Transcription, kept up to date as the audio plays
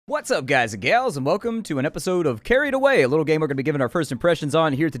What's up, guys and gals, and welcome to an episode of Carried Away, a little game we're going to be giving our first impressions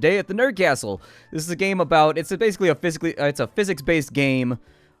on here today at the Nerd Castle. This is a game about, it's basically a physics-based game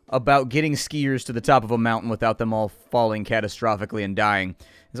about getting skiers to the top of a mountain without them all falling catastrophically and dying.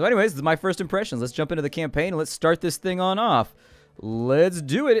 So anyways, this is my first impressions. Let's jump into the campaign and let's start this thing on off. Let's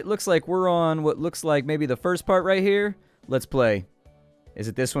do it. It looks like we're on what looks like maybe the first part right here. Let's play. Is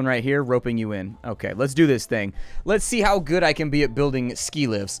it this one right here? Roping you in. Okay, let's do this thing. Let's see how good I can be at building ski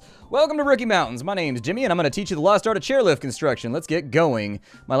lifts. Welcome to Rookie Mountains. My name's Jimmy, and I'm going to teach you the lost art of chairlift construction. Let's get going.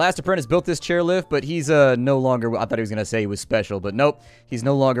 My last apprentice built this chairlift, but he's no longer... I thought he was going to say he was special, but nope. He's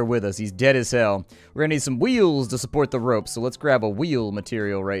no longer with us. He's dead as hell. We're going to need some wheels to support the rope, so let's grab a wheel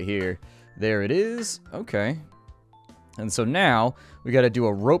material right here. There it is. Okay. And so now, we got to do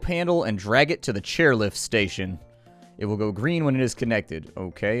a rope handle and drag it to the chairlift station. It will go green when it is connected.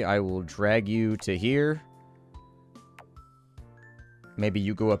 Okay, I will drag you to here. Maybe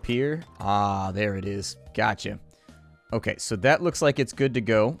you go up here. Ah, there it is. Gotcha. Okay, so that looks like it's good to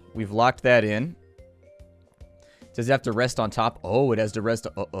go. We've locked that in. Does it have to rest on top? Oh, it has to rest.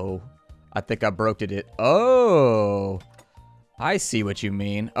 Uh-oh. I think I broke it. Oh. I see what you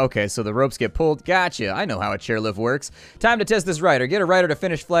mean. Okay, so the ropes get pulled. Gotcha. I know how a chairlift works. Time to test this rider. Get a rider to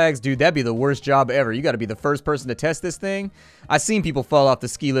finish flags. Dude, that'd be the worst job ever. You got to be the first person to test this thing. I've seen people fall off the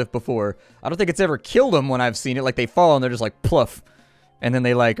ski lift before. I don't think it's ever killed them when I've seen it. Like, they fall and they're just like, pluff. And then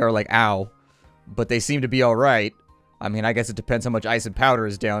they, like, are like, ow. But they seem to be all right. I mean, I guess it depends how much ice and powder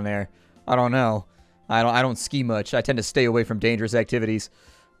is down there. I don't know. I don't ski much. I tend to stay away from dangerous activities.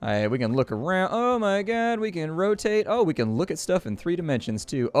 We can look around. Oh my god, we can rotate. Oh, we can look at stuff in 3 dimensions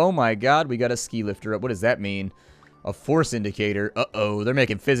too. Oh my god, we got a ski lifter up. What does that mean? A force indicator. Uh-oh, they're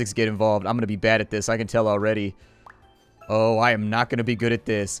making physics get involved. I'm going to be bad at this. I can tell already. Oh, I am not going to be good at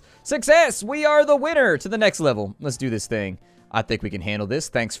this. Success! We are the winner! To the next level. Let's do this thing. I think we can handle this.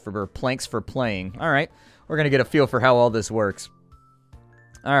 Thanks for planks for playing. Alright, we're going to get a feel for how all this works.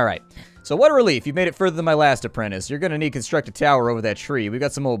 Alright, so what a relief. You've made it further than my last apprentice. You're going to need to construct a tower over that tree. We've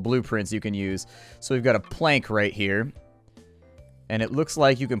got some old blueprints you can use. So we've got a plank right here. And it looks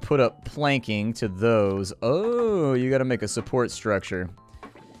like you can put up planking to those. Oh, you got to make a support structure.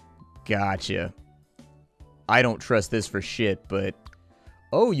 Gotcha. I don't trust this for shit, but...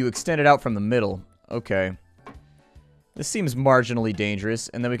 Oh, you extend it out from the middle. Okay. This seems marginally dangerous,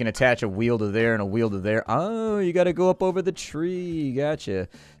 and then we can attach a wheel to there and a wheel to there. Oh, you gotta go up over the tree. Gotcha.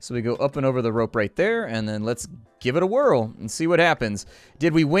 So we go up and over the rope right there, and then let's give it a whirl and see what happens.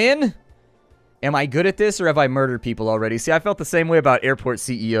 Did we win? Am I good at this, or have I murdered people already? See, I felt the same way about Airport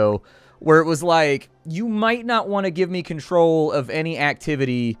CEO, where it was like, you might not want to give me control of any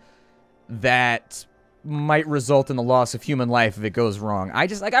activity that might result in the loss of human life if it goes wrong. I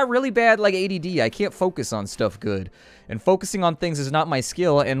got really bad, like, ADD. I can't focus on stuff good. And focusing on things is not my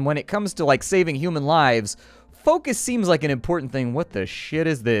skill, and when it comes to, like, saving human lives, focus seems like an important thing. What the shit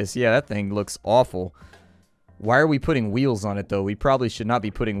is this? Yeah, that thing looks awful. Why are we putting wheels on it, though? We probably should not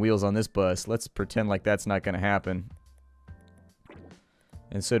be putting wheels on this bus. Let's pretend like that's not going to happen.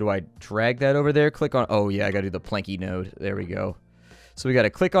 And so do I drag that over there? Click on... Oh, yeah, I got to do the planky node. There we go. So we got to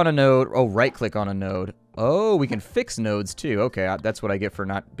click on a node. Oh, right-click on a node. Oh, we can fix nodes, too. Okay, that's what I get for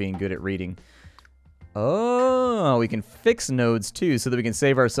not being good at reading. Oh, we can fix nodes, too, so that we can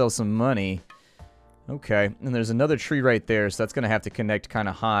save ourselves some money. Okay, and there's another tree right there, so that's going to have to connect kind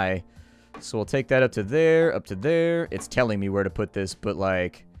of high. So we'll take that up to there, up to there. It's telling me where to put this, but,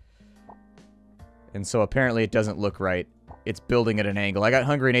 like... And so apparently it doesn't look right. It's building at an angle. I got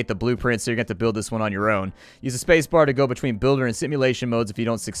hungry and ate the blueprint, so you're going to have to build this one on your own. Use the spacebar to go between builder and simulation modes if you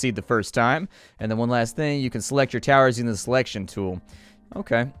don't succeed the first time. And then one last thing, you can select your towers using the selection tool.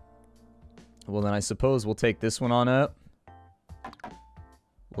 Okay. Well, then I suppose we'll take this one on up.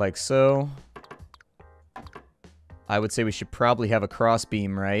 Like so. I would say we should probably have a cross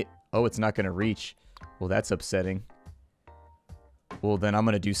beam, right? Oh, it's not going to reach. Well, that's upsetting. Well, then I'm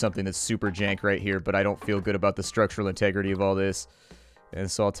going to do something that's super jank right here, but I don't feel good about the structural integrity of all this.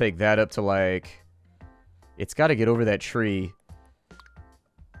 And so I'll take that up to, like... It's got to get over that tree.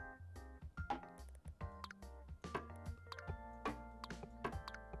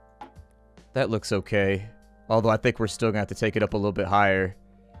 That looks okay. Although I think we're still going to have to take it up a little bit higher.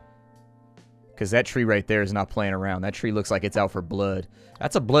 Because that tree right there is not playing around. That tree looks like it's out for blood.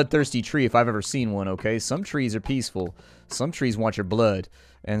 That's a bloodthirsty tree if I've ever seen one, okay? Some trees are peaceful. Some trees want your blood.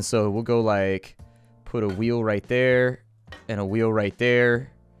 And so we'll go, like, put a wheel right there and a wheel right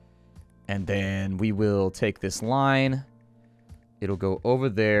there. And then we will take this line. It'll go over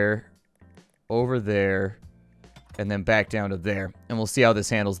there, and then back down to there. And we'll see how this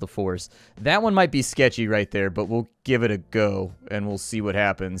handles the force. That one might be sketchy right there, but we'll give it a go, and we'll see what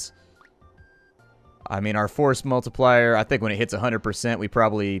happens. I mean, our force multiplier, I think when it hits 100%, we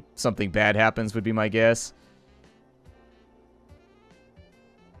probably, something bad happens would be my guess.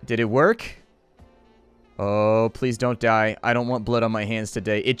 Did it work? Oh, please don't die. I don't want blood on my hands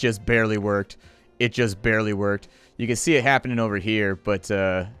today. It just barely worked. It just barely worked. You can see it happening over here, but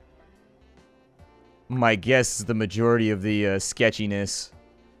my guess is the majority of the sketchiness.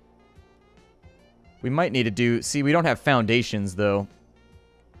 We might need to do... See, we don't have foundations, though.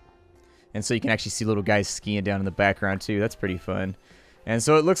 And so you can actually see little guys skiing down in the background, too. That's pretty fun. And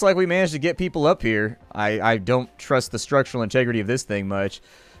so it looks like we managed to get people up here. I don't trust the structural integrity of this thing much.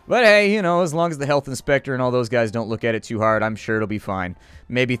 But hey, you know, as long as the health inspector and all those guys don't look at it too hard, I'm sure it'll be fine.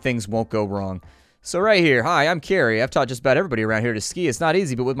 Maybe things won't go wrong. So right here, hi, I'm Carrie. I've taught just about everybody around here to ski. It's not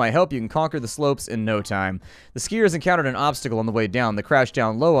easy, but with my help, you can conquer the slopes in no time. The skiers encountered an obstacle on the way down. They crash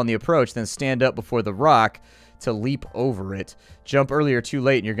down low on the approach, then stand up before the rock to leap over it. Jump early or too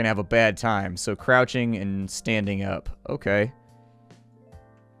late, and you're going to have a bad time. So crouching and standing up. Okay.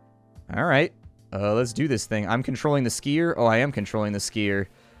 All right. Let's do this thing. I'm controlling the skier. Oh, I am controlling the skier.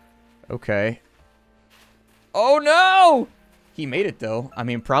 Okay. Oh, no! He made it, though. I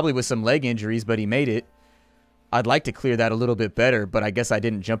mean, probably with some leg injuries, but he made it. I'd like to clear that a little bit better, but I guess I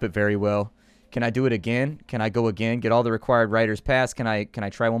didn't jump it very well. Can I do it again? Can I go again? Get all the required riders past? Can I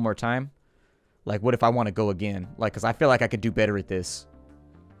try one more time? Like, what if I want to go again? Like, because I feel like I could do better at this.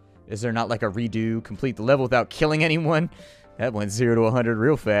 Is there not, like, a redo? Complete the level without killing anyone? That went 0 to 100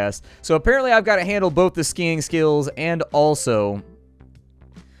 real fast. So apparently I've got to handle both the skiing skills and also...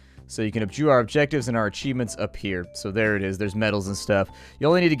 So you can view our objectives and our achievements up here. So there it is. There's medals and stuff. You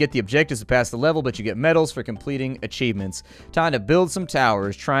only need to get the objectives to pass the level, but you get medals for completing achievements. Time to build some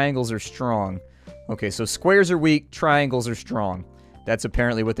towers. Triangles are strong. Okay, so squares are weak. Triangles are strong. That's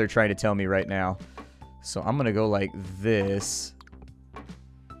apparently what they're trying to tell me right now. So I'm going to go like this.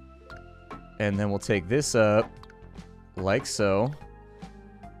 And then we'll take this up. Like so.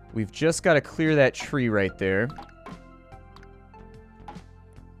 We've just got to clear that tree right there.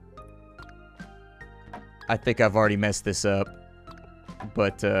 I think I've already messed this up.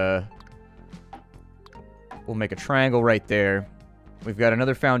 But, we'll make a triangle right there. We've got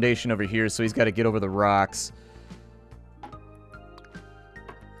another foundation over here, so he's got to get over the rocks.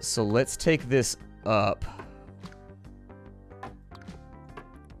 So let's take this up.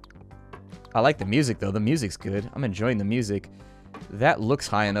 I like the music, though. The music's good. I'm enjoying the music. That looks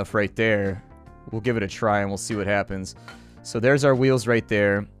high enough right there. We'll give it a try, and we'll see what happens. So there's our wheels right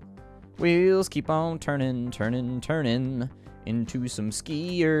there. Wheels keep on turning, turning, turning into some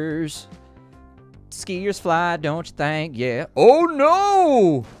skiers. Skiers fly, don't you think? Yeah. Oh,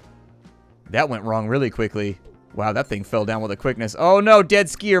 no! That went wrong really quickly. Wow, that thing fell down with a quickness. Oh, no, dead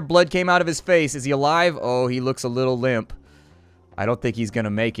skier. Blood came out of his face. Is he alive? Oh, he looks a little limp. I don't think he's going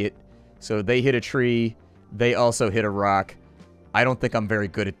to make it. So they hit a tree. They also hit a rock. I don't think I'm very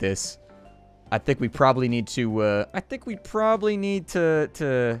good at this. I think we probably need to,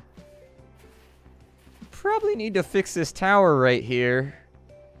 Probably need to fix this tower right here.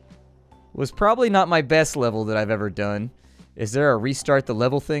 Was probably not my best level that I've ever done. Is there a restart the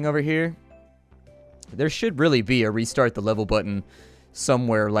level thing over here? There should really be a restart the level button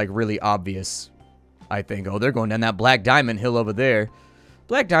somewhere, like, really obvious, I think. Oh, they're going down that black diamond hill over there.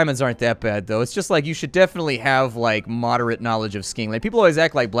 Black diamonds aren't that bad, though. It's just like you should definitely have, like, moderate knowledge of skiing. Like, people always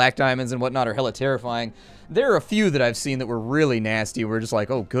act like black diamonds and whatnot are hella terrifying. There are a few that I've seen that were really nasty. We're just like,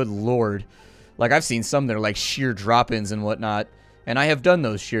 oh, good lord. Like, I've seen some that are like sheer drop-ins and whatnot, and I have done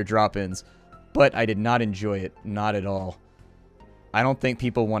those sheer drop-ins, but I did not enjoy it. Not at all. I don't think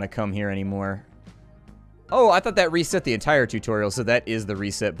people want to come here anymore. Oh, I thought that reset the entire tutorial, so that is the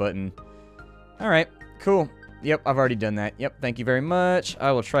reset button. Alright, cool. Yep, I've already done that. Yep, thank you very much.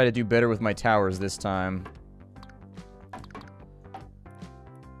 I will try to do better with my towers this time.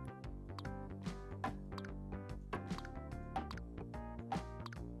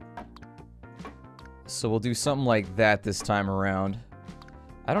 So we'll do something like that this time around.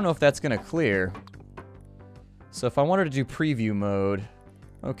 I don't know if that's going to clear. So if I wanted to do preview mode...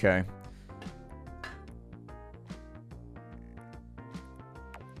 Okay.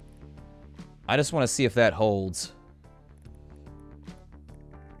 I just want to see if that holds.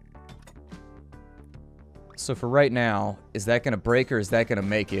 So for right now, is that going to break or is that going to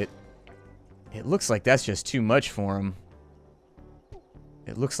make it? It looks like that's just too much for him.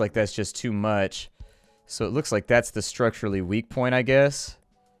 It looks like that's just too much. So it looks like that's the structurally weak point, I guess.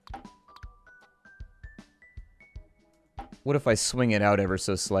 What if I swing it out ever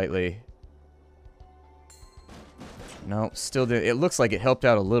so slightly? No, still did. It looks like it helped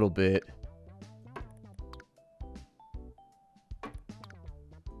out a little bit.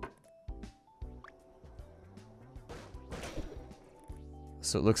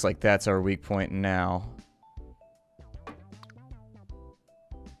 So it looks like that's our weak point now.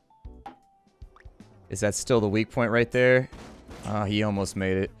 Is that still the weak point right there? Oh, he almost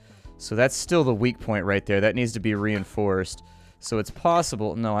made it. So that's still the weak point right there. That needs to be reinforced. So it's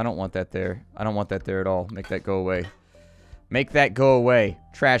possible. No, I don't want that there. I don't want that there at all. Make that go away. Make that go away.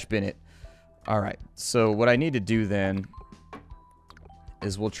 Trash bin it. Alright, so what I need to do then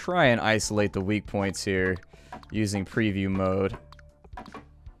is we'll try and isolate the weak points here using preview mode.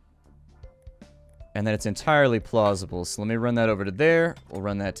 And then it's entirely plausible. So let me run that over to there. We'll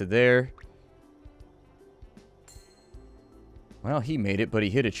run that to there. Well, he made it, but he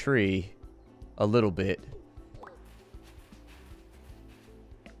hit a tree a little bit.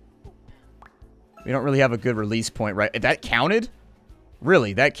 We don't really have a good release point, right? That counted?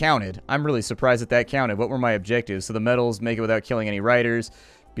 Really, that counted. I'm really surprised that counted. What were my objectives? So the metals, make it without killing any riders,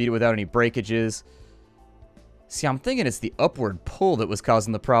 beat it without any breakages. See, I'm thinking it's the upward pull that was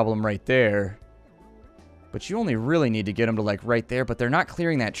causing the problem right there. But you only really need to get them to, like, right there. But they're not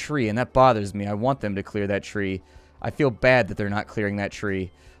clearing that tree, and that bothers me. I want them to clear that tree. I feel bad that they're not clearing that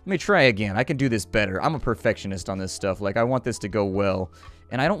tree. Let me try again. I can do this better. I'm a perfectionist on this stuff. Like, I want this to go well.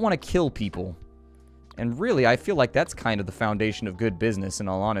 And I don't want to kill people. And really, I feel like that's kind of the foundation of good business, in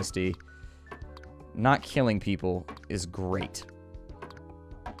all honesty. Not killing people is great.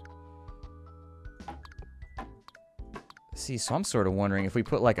 See, so I'm sort of wondering if we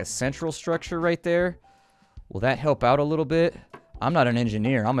put, like, a central structure right there, will that help out a little bit? I'm not an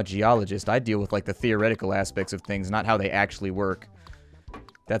engineer. I'm a geologist. I deal with, like, the theoretical aspects of things, not how they actually work.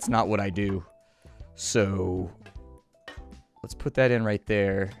 That's not what I do. So, let's put that in right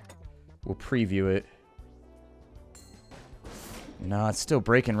there. We'll preview it. No, it's still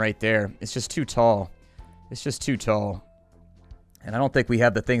breaking right there. It's just too tall. It's just too tall. And I don't think we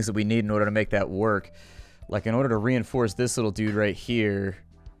have the things that we need in order to make that work. Like, in order to reinforce this little dude right here.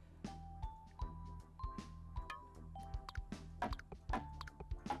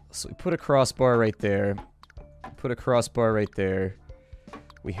 So we put a crossbar right there. Put a crossbar right there.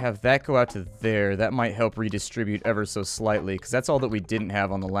 We have that go out to there. That might help redistribute ever so slightly, because that's all that we didn't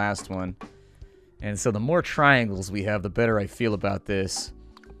have on the last one. And so the more triangles we have, the better I feel about this.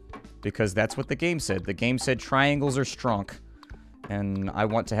 Because that's what the game said. The game said triangles are strong. And I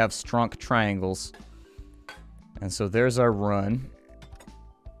want to have strong triangles. And so there's our run.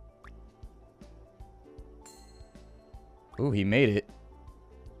 Ooh, he made it.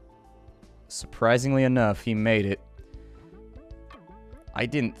 Surprisingly enough, he made it. I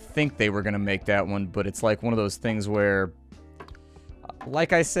didn't think they were going to make that one, but it's like one of those things where,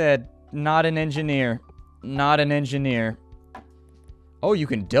 like I said, not an engineer. Not an engineer. Oh, you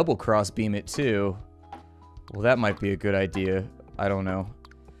can double cross beam it too. Well, that might be a good idea. I don't know.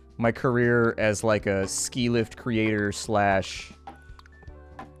 My career as like a ski lift creator slash...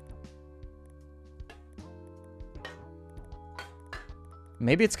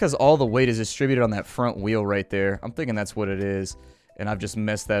 Maybe it's because all the weight is distributed on that front wheel right there. I'm thinking that's what it is. And I've just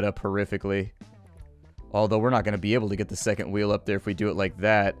messed that up horrifically. Although we're not going to be able to get the second wheel up there if we do it like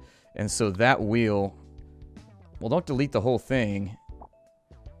that. And so that wheel... Well, don't delete the whole thing.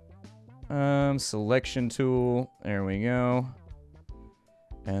 Selection tool. There we go.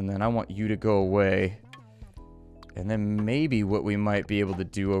 And then I want you to go away. And then maybe what we might be able to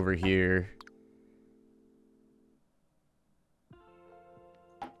do over here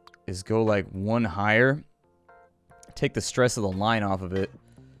is go like one higher. Take the stress of the line off of it.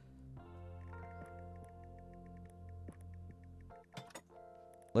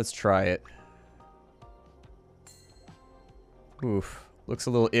 Let's try it. Oof. Looks a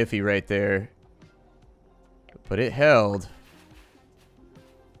little iffy right there. But it held.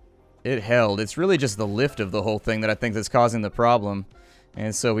 It held. It's really just the lift of the whole thing that I think that's causing the problem.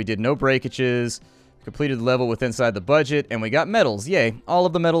 And so we did no breakages. Completed the level with inside the budget. And we got medals. Yay. All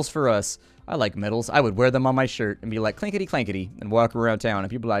of the medals for us. I like medals. I would wear them on my shirt and be like, clinkety clankety, and walk around town. And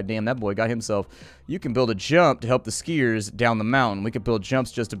people are like, damn, that boy got himself. You can build a jump to help the skiers down the mountain. We could build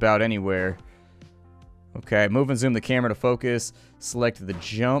jumps just about anywhere. Okay, move and zoom the camera to focus. Select the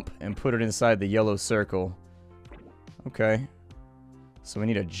jump and put it inside the yellow circle. Okay. So we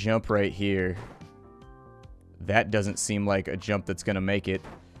need a jump right here. That doesn't seem like a jump that's going to make it.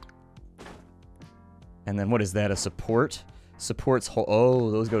 And then what is that, a support? Supports whole...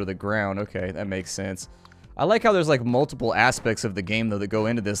 Oh, those go to the ground. Okay, that makes sense. I like how there's like multiple aspects of the game though that go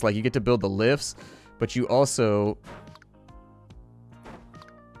into this. Like you get to build the lifts, but you also...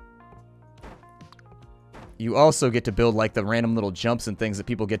 you also get to build like the random little jumps and things that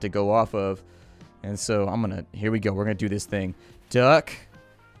people get to go off of. And so I'm gonna, here we go. We're gonna do this thing. Duck.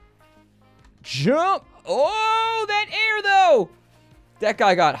 Jump. Oh, that air though. That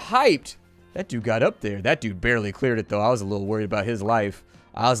guy got hyped. That dude got up there. That dude barely cleared it though. I was a little worried about his life.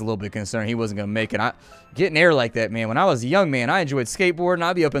 I was a little bit concerned he wasn't gonna make it. Getting air like that, man. When I was a young man, I enjoyed skateboarding.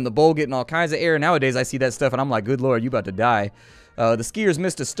 I'd be up in the bowl getting all kinds of air. Nowadays, I see that stuff and I'm like, good Lord, you about to die. The skiers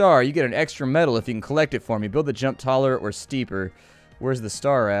missed a star. You get an extra medal if you can collect it for me. Build the jump taller or steeper. Where's the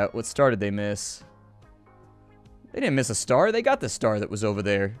star at? What star did they miss? They didn't miss a star. They got the star that was over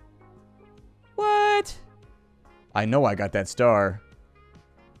there. What? I know I got that star.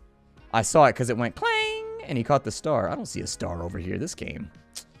 I saw it because it went clang, and he caught the star. I don't see a star over here. This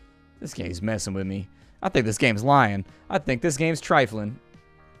game's messing with me. I think this game's lying. I think this game's trifling.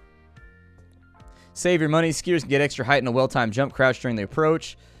 Save your money. Skiers can get extra height in a well-timed jump crouch during the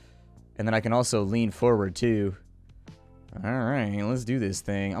approach. And then I can also lean forward, too. Alright, let's do this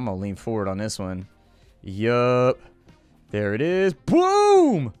thing. I'm going to lean forward on this one. Yup. There it is.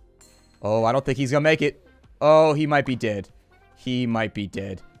 Boom! Oh, I don't think he's going to make it. Oh, he might be dead. He might be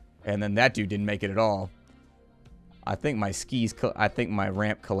dead. And then that dude didn't make it at all. I think my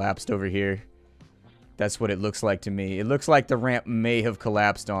ramp collapsed over here. That's what it looks like to me. It looks like the ramp may have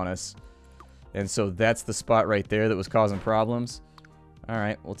collapsed on us. And so that's the spot right there that was causing problems.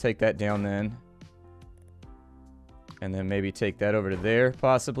 Alright, we'll take that down then. And then maybe take that over to there,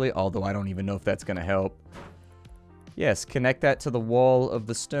 possibly. Although I don't even know if that's going to help. Yes, connect that to the wall of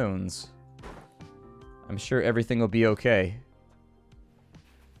the stones. I'm sure everything will be okay.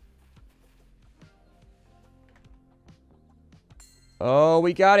 Oh,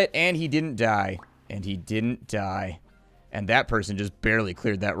 we got it. And he didn't die. And he didn't die. And that person just barely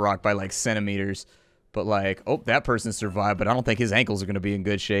cleared that rock by like centimeters. But like, oh, that person survived, but I don't think his ankles are going to be in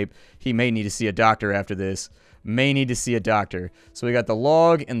good shape. He may need to see a doctor after this. May need to see a doctor. So we got the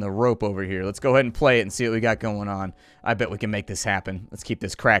log and the rope over here. Let's go ahead and play it and see what we got going on. I bet we can make this happen. Let's keep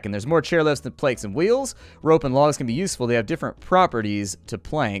this cracking. There's more chairlifts than planks and wheels. Rope and logs can be useful. They have different properties to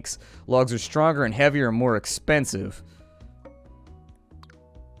planks. Logs are stronger and heavier and more expensive.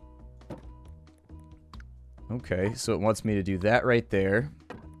 Okay, so it wants me to do that right there.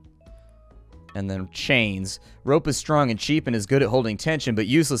 And then chains. Rope is strong and cheap and is good at holding tension, but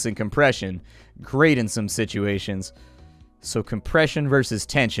useless in compression. Great in some situations. So compression versus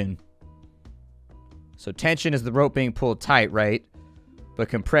tension. So tension is the rope being pulled tight, right? But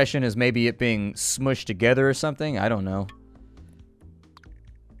compression is maybe it being smushed together or something? I don't know.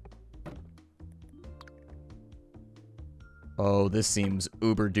 Oh, this seems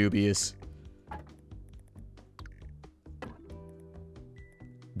uber dubious.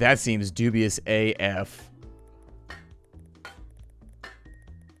 That seems dubious AF.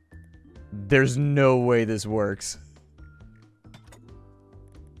 There's no way this works.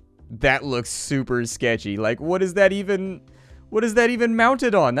 That looks super sketchy. Like, what is that even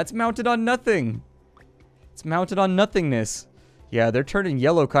mounted on? That's mounted on nothing. It's mounted on nothingness. Yeah, they're turning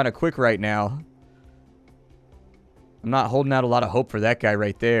yellow kind of quick right now. I'm not holding out a lot of hope for that guy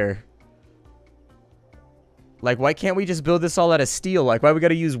right there. Like, why can't we just build this all out of steel? Like, why we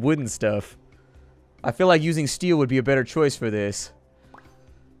gotta use wooden stuff? I feel like using steel would be a better choice for this.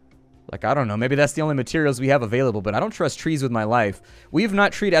 Like, I don't know. Maybe that's the only materials we have available, but I don't trust trees with my life. We have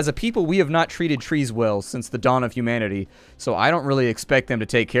not treated, as a people, we have not treated trees well since the dawn of humanity. So I don't really expect them to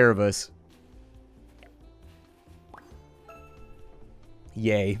take care of us.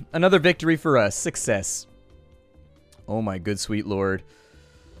 Yay. Another victory for us. Success. Oh my good sweet lord.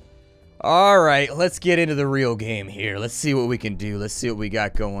 Alright, let's get into the real game here. Let's see what we can do. Let's see what we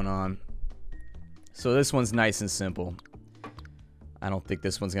got going on. So this one's nice and simple. I don't think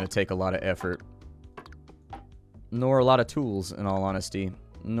this one's going to take a lot of effort. Nor a lot of tools, in all honesty.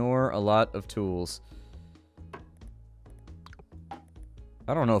 Nor a lot of tools.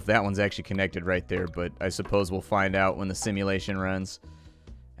 I don't know if that one's actually connected right there, but I suppose we'll find out when the simulation runs.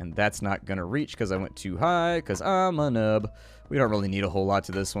 And that's not going to reach because I went too high, because I'm a nub. We don't really need a whole lot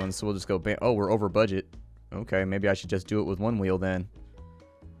to this one, so we'll just go... Oh, we're over budget. Okay, maybe I should just do it with one wheel then.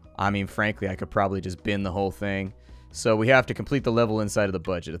 I mean, frankly, I could probably just bin the whole thing. So we have to complete the level inside of the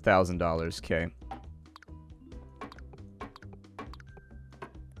budget, $1,000. Okay.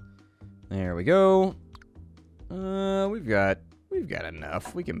 There we go. We've got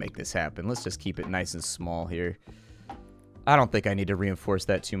enough. We can make this happen. Let's just keep it nice and small here. I don't think I need to reinforce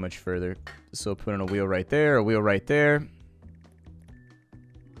that too much further. So put in a wheel right there, a wheel right there.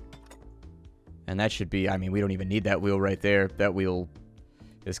 And that should be, I mean, we don't even need that wheel right there. That wheel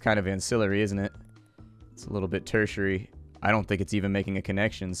is kind of ancillary, isn't it? It's a little bit tertiary. I don't think it's even making a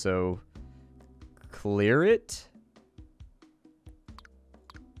connection, so clear it.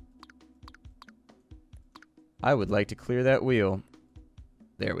 I would like to clear that wheel.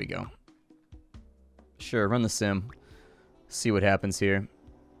 There we go. Sure, run the sim. See what happens here.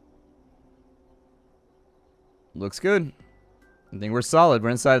 Looks good. I think we're solid. We're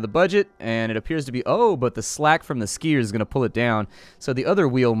inside of the budget, and it appears to be... Oh, but the slack from the skier is going to pull it down. So the other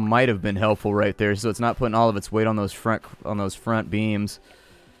wheel might have been helpful right there, so it's not putting all of its weight on those front beams.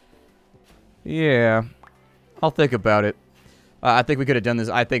 Yeah. I'll think about it. I think we could have done this.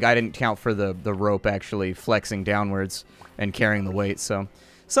 I think I didn't count for the rope actually flexing downwards and carrying the weight, so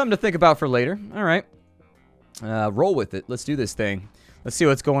something to think about for later. All right. Roll with it. Let's do this thing. Let's see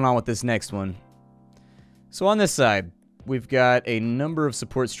what's going on with this next one. So on this side, we've got a number of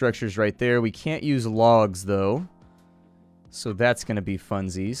support structures right there. We can't use logs, though. So that's going to be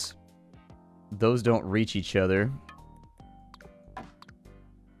funsies. Those don't reach each other.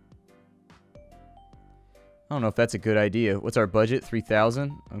 I don't know if that's a good idea. What's our budget?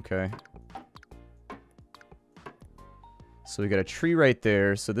 3,000? Okay. So we got a tree right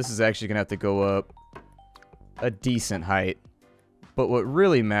there. So this is actually going to have to go up a decent height. But what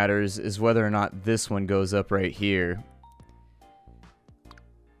really matters is whether or not this one goes up right here.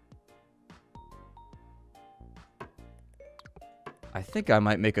 I think I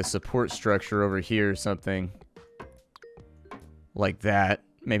might make a support structure over here or something like that.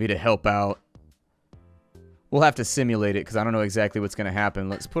 Maybe to help out. We'll have to simulate it because I don't know exactly what's going to happen.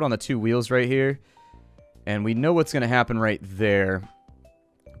 Let's put on the two wheels right here. And we know what's going to happen right there.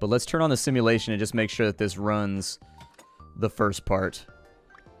 But let's turn on the simulation and just make sure that this runs the first part.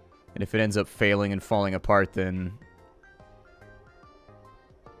 And if it ends up failing and falling apart, then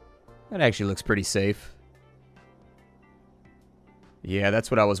that actually looks pretty safe. Yeah,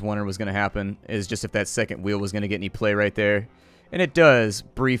 that's what I was wondering was going to happen, is just if that second wheel was going to get any play right there. And it does,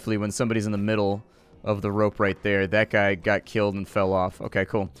 briefly, when somebody's in the middle of the rope right there. That guy got killed and fell off. Okay,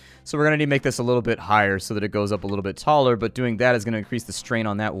 cool. So we're going to need to make this a little bit higher so that it goes up a little bit taller, but doing that is going to increase the strain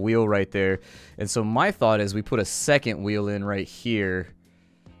on that wheel right there. And so my thought is we put a second wheel in right here.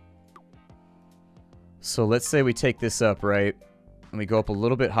 So let's say we take this up, right? And we go up a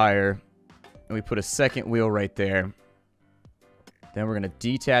little bit higher. And we put a second wheel right there. Then we're going to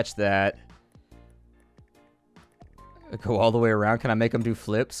detach that. Go all the way around. Can I make them do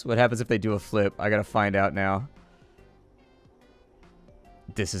flips? What happens if they do a flip? I gotta find out now.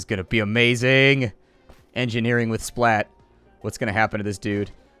 This is gonna be amazing. Engineering with Splat. What's gonna happen to this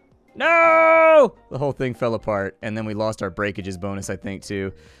dude? No! The whole thing fell apart. And then we lost our breakages bonus, I think,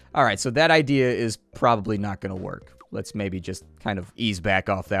 too. Alright, so that idea is probably not gonna work. Let's maybe just kind of ease back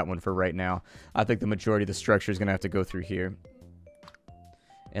off that one for right now. I think the majority of the structure is gonna have to go through here.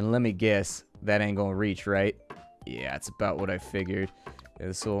 And let me guess, that ain't gonna reach, right? Yeah, it's about what I figured.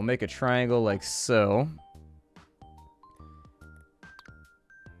 And so we'll make a triangle like so.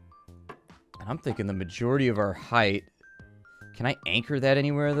 And I'm thinking the majority of our height... Can I anchor that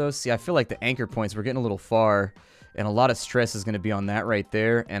anywhere, though? See, I feel like the anchor points, we're getting a little far. And a lot of stress is going to be on that right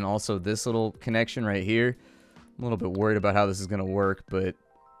there. And also this little connection right here. I'm a little bit worried about how this is going to work, but...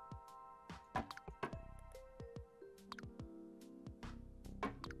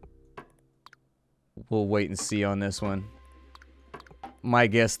 We'll wait and see on this one. My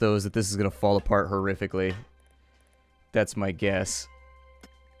guess, though, is that this is going to fall apart horrifically. That's my guess.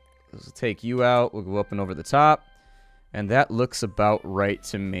 We'll take you out. We'll go up and over the top. And that looks about right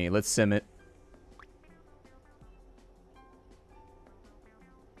to me. Let's sim it.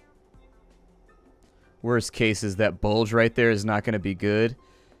 Worst case is that bulge right there is not going to be good.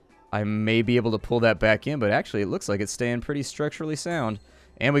 I may be able to pull that back in, but actually it looks like it's staying pretty structurally sound.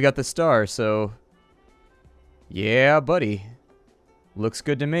 And we got the star, so... Yeah, buddy. Looks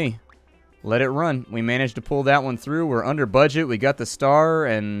good to me. Let it run. We managed to pull that one through. We're under budget. We got the star,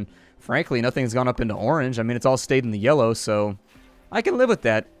 and frankly, nothing's gone up into orange. I mean, it's all stayed in the yellow, so I can live with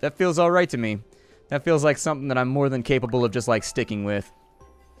that. That feels all right to me. That feels like something that I'm more than capable of just, like, sticking with.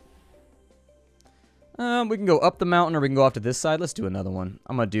 We can go up the mountain, or we can go off to this side. Let's do another one.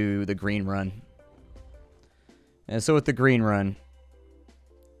 I'm going to do the green run. And so with the green run,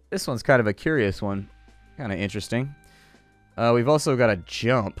 this one's kind of a curious one. Kind of interesting. We've also got a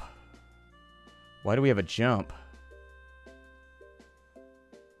jump. Why do we have a jump?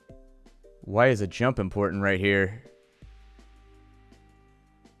 Why is a jump important right here?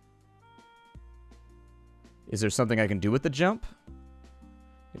 Is there something I can do with the jump?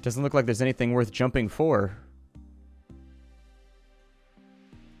 It doesn't look like there's anything worth jumping for.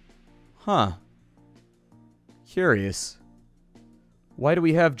 Huh. Curious. Why do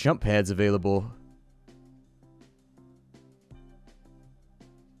we have jump pads available?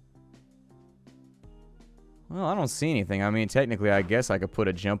 Well, I don't see anything. I mean, technically, I guess I could put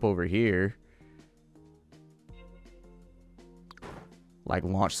a jump over here. Like,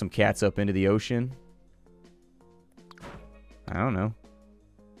 launch some cats up into the ocean. I don't know.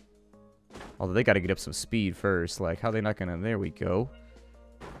 Although they got to get up some speed first. Like, how are they not going to... There we go.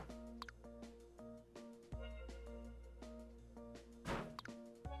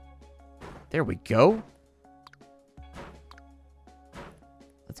 There we go.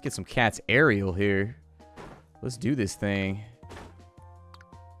 Let's get some cats aerial here. Let's do this thing.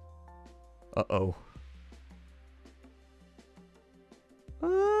 Uh-oh.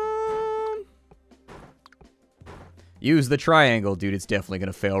 Use the triangle. Dude, it's definitely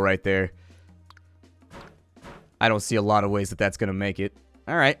going to fail right there. I don't see a lot of ways that that's going to make it.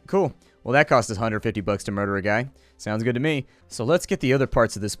 Alright, cool. Well, that cost us $150 to murder a guy. Sounds good to me. So let's get the other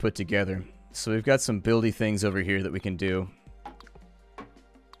parts of this put together. So we've got some buildy things over here that we can do.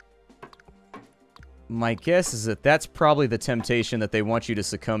 My guess is that that's probably the temptation that they want you to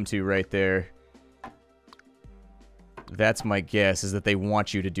succumb to right there. That's my guess, is that they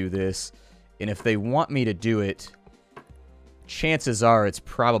want you to do this. And if they want me to do it, chances are it's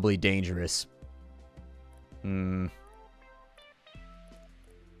probably dangerous. I mean,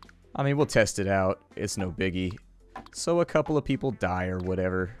 we'll test it out. It's no biggie. So a couple of people die or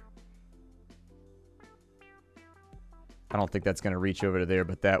whatever. I don't think that's going to reach over to there,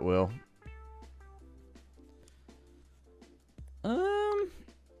 but that will.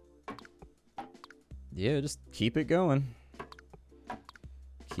 Yeah, just keep it going.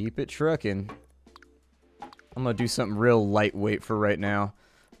 Keep it trucking. I'm going to do something real lightweight for right now.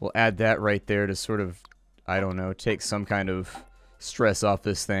 We'll add that right there to sort of, I don't know, take some kind of stress off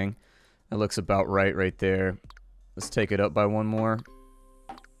this thing. That looks about right there. Let's take it up by one more.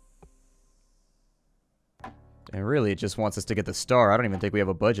 And really, it just wants us to get the star. I don't even think we have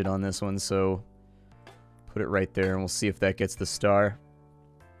a budget on this one, so put it right there, and we'll see if that gets the star.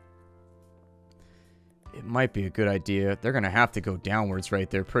 It might be a good idea. They're going to have to go downwards right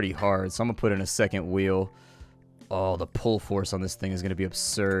there pretty hard, so I'm going to put in a second wheel. Oh, the pull force on this thing is going to be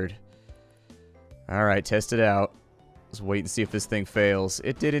absurd. Alright, test it out. Let's wait and see if this thing fails.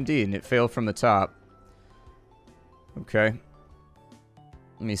 It did indeed, and it failed from the top. Okay.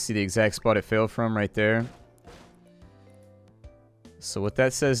 Let me see the exact spot it failed from right there. So what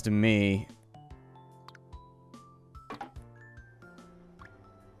that says to me...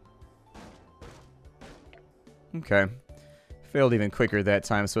 Okay. Failed even quicker that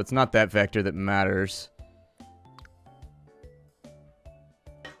time, so it's not that vector that matters.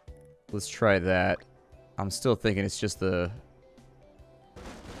 Let's try that. I'm still thinking it's just the...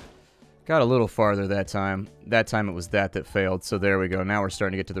 Got a little farther that time. That time it was that failed, so there we go. Now we're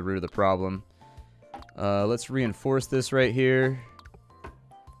starting to get to the root of the problem. Let's reinforce this right here.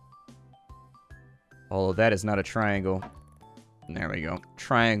 Oh, that is not a triangle. There we go.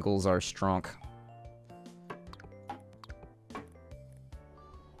 Triangles are strong.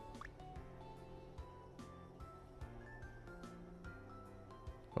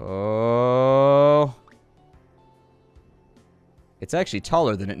 Oh. It's actually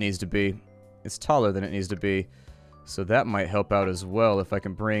taller than it needs to be. It's taller than it needs to be. So that might help out as well if I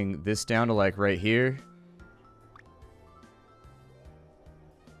can bring this down to like right here.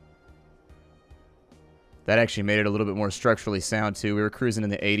 That actually made it a little bit more structurally sound too. We were cruising in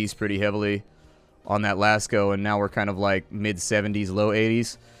the 80s pretty heavily on that last go, and now we're kind of like mid-70s, low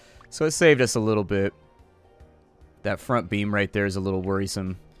 80s. So it saved us a little bit. That front beam right there is a little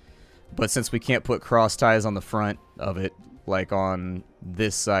worrisome. But since we can't put cross ties on the front of it, like on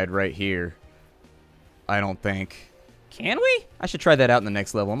this side right here, I don't think... Can we? I should try that out in the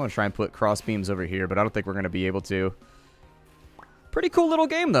next level. I'm going to try and put cross beams over here, but I don't think we're going to be able to. Pretty cool little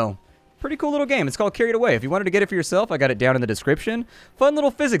game, though. Pretty cool little game. It's called Carried Away. If you wanted to get it for yourself, I got it down in the description. Fun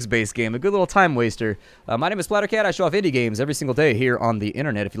little physics-based game. A good little time waster. My name is Splattercat. I show off indie games every single day here on the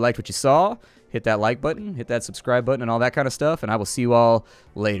internet. If you liked what you saw, hit that like button, hit that subscribe button, and all that kind of stuff, and I will see you all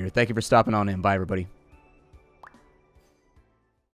later. Thank you for stopping on in. Bye, everybody.